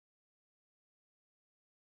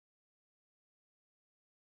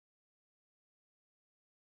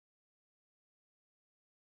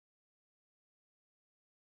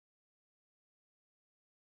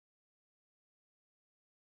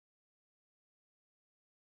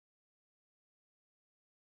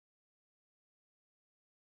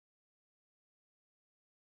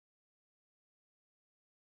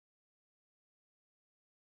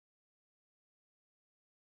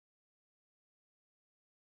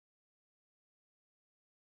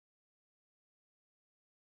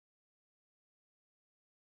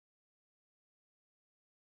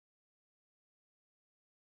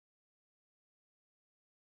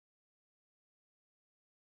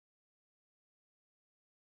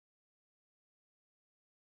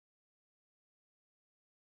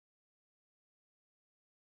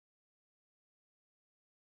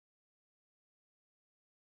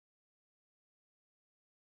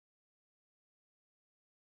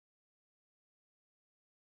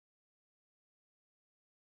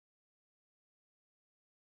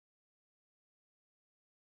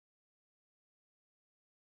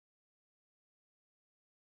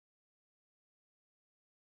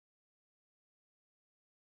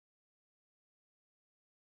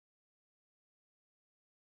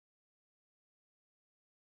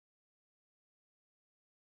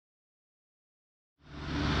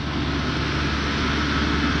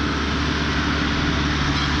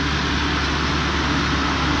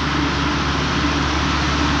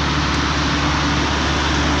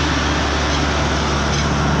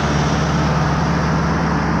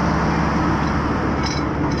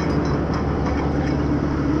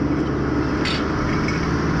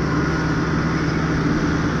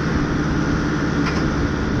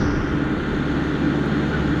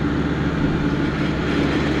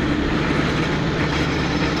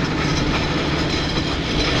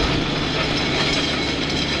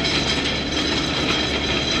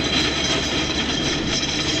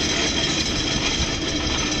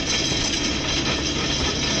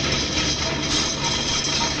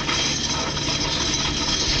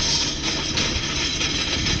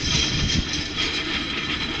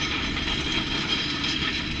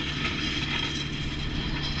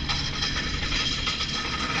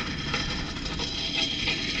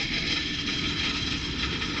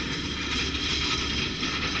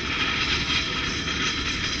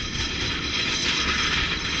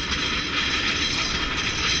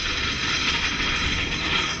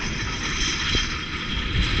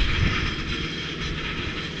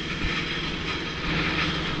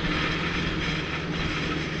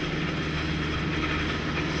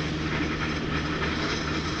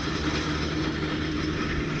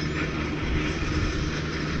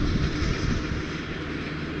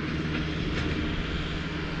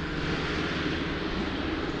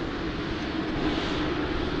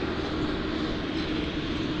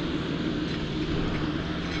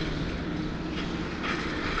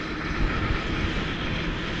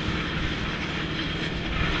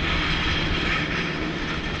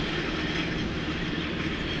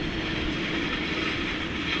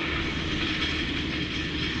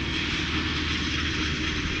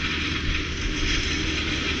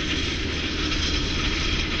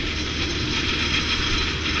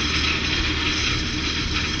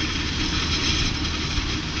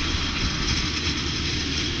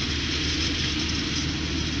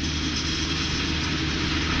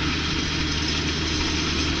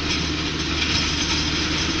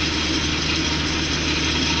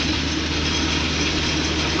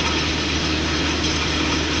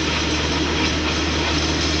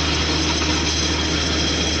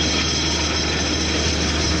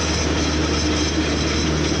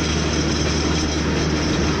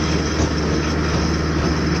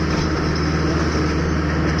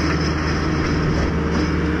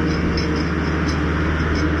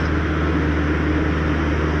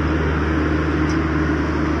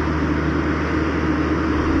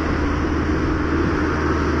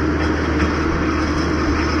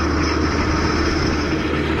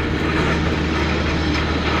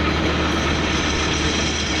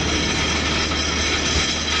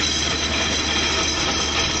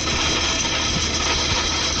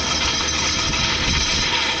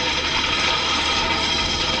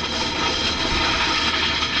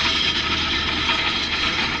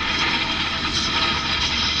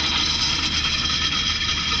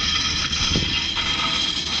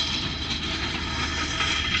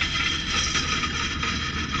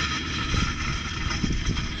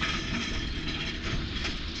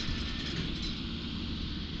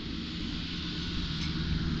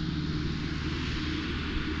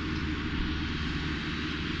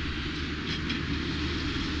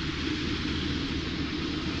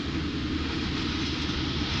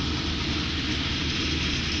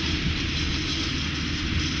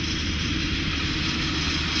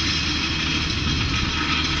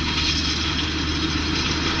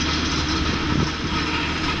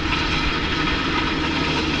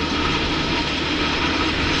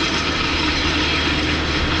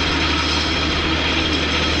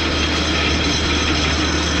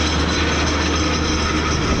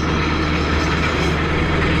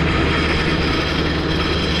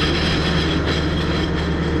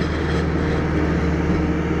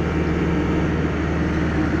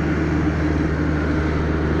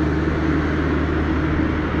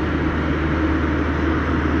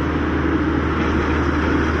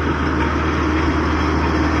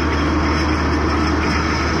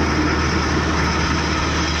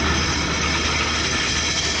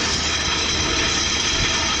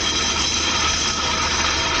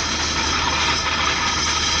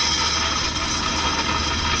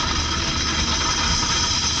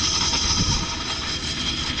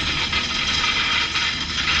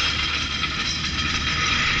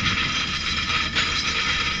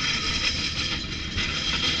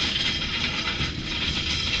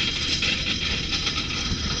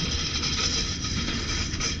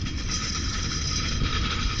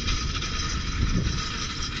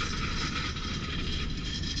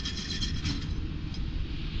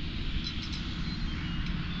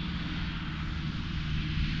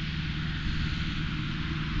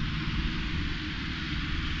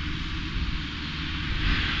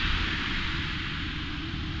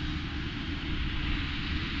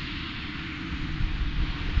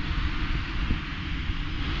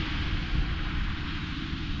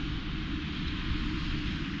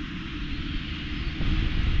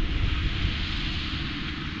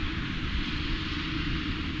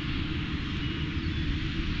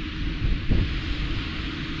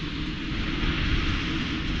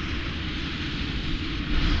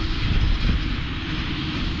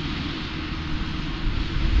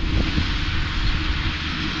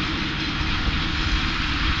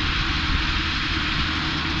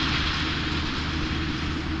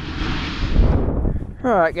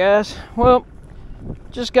Alright guys, well,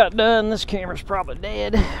 just got done. This camera's probably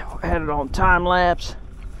dead. I had it on time lapse.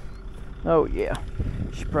 Oh yeah,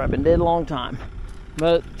 she's probably been dead a long time.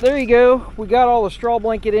 But there you go, we got all the straw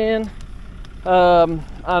blanket in.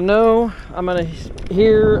 I know I'm gonna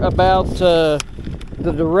hear about the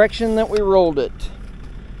direction that we rolled it.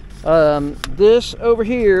 This over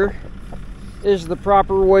here is the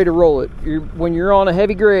proper way to roll it. When you're on a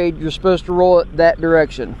heavy grade, you're supposed to roll it that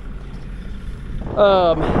direction.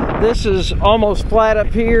 This is almost flat up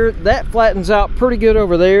here. That flattens out pretty good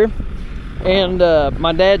over there. And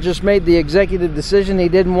my dad just made the executive decision. He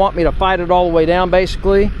didn't want me to fight it all the way down,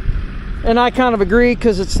 basically. And I kind of agree,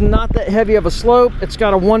 because it's not that heavy of a slope. It's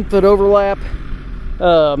got a 1 foot overlap.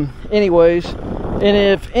 Anyways, and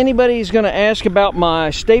if anybody's going to ask about my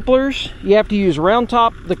staplers, you have to use round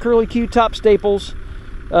top, the curly Q top staples.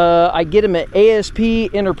 I get them at ASP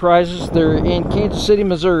Enterprises. They're in Kansas City,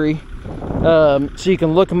 Missouri. So you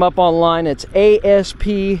can look them up online. It's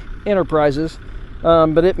ASP Enterprises.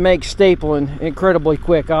 But it makes stapling incredibly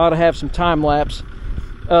quick. I ought to have some time lapse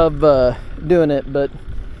of doing it. But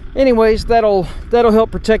anyways, that'll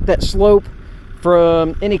help protect that slope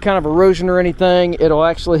from any kind of erosion or anything. It'll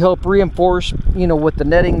actually help reinforce, you know, with the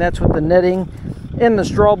netting. That's what the netting and the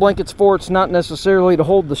straw blanket's for. It's not necessarily to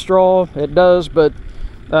hold the straw. It does, but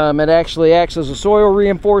it actually acts as a soil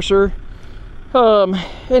reinforcer.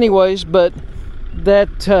 Anyways, but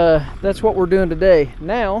that's what we're doing today.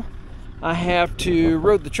 Now I have to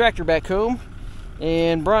road the tractor back home,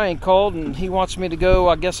 and Brian called and he wants me to go.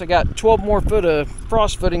 I guess I got 12 more foot of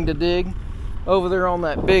frost footing to dig over there on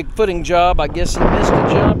that big footing job. I guess he missed a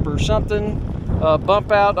jump or something,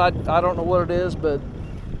 bump out. I don't know what it is, but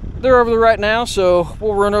they're over there right now, so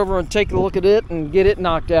we'll run over and take a look at it and get it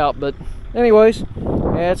knocked out. But anyways,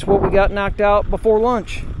 that's what we got knocked out before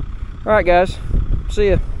lunch. All right guys, see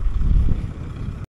ya.